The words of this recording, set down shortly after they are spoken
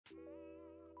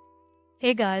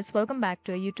Hey guys, welcome back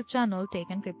to our YouTube channel Tech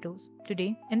and Cryptos.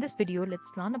 Today in this video,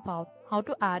 let's learn about how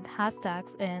to add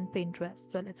hashtags in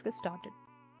Pinterest. So let's get started.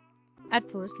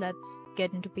 At first, let's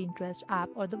get into Pinterest app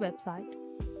or the website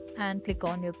and click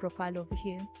on your profile over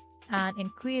here. And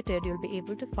in Created, you'll be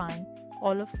able to find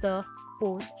all of the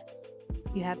posts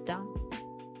you have done.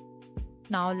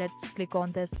 Now let's click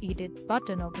on this edit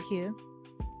button over here.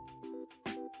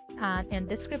 And in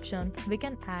description, we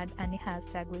can add any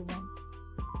hashtag we want.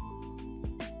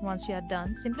 Once you are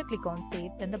done, simply click on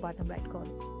save in the bottom right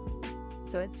corner.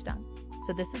 So it's done.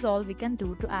 So this is all we can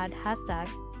do to add hashtag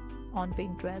on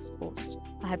Pinterest post.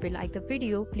 I hope you liked the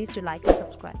video. Please do like and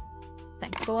subscribe.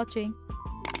 Thanks for watching.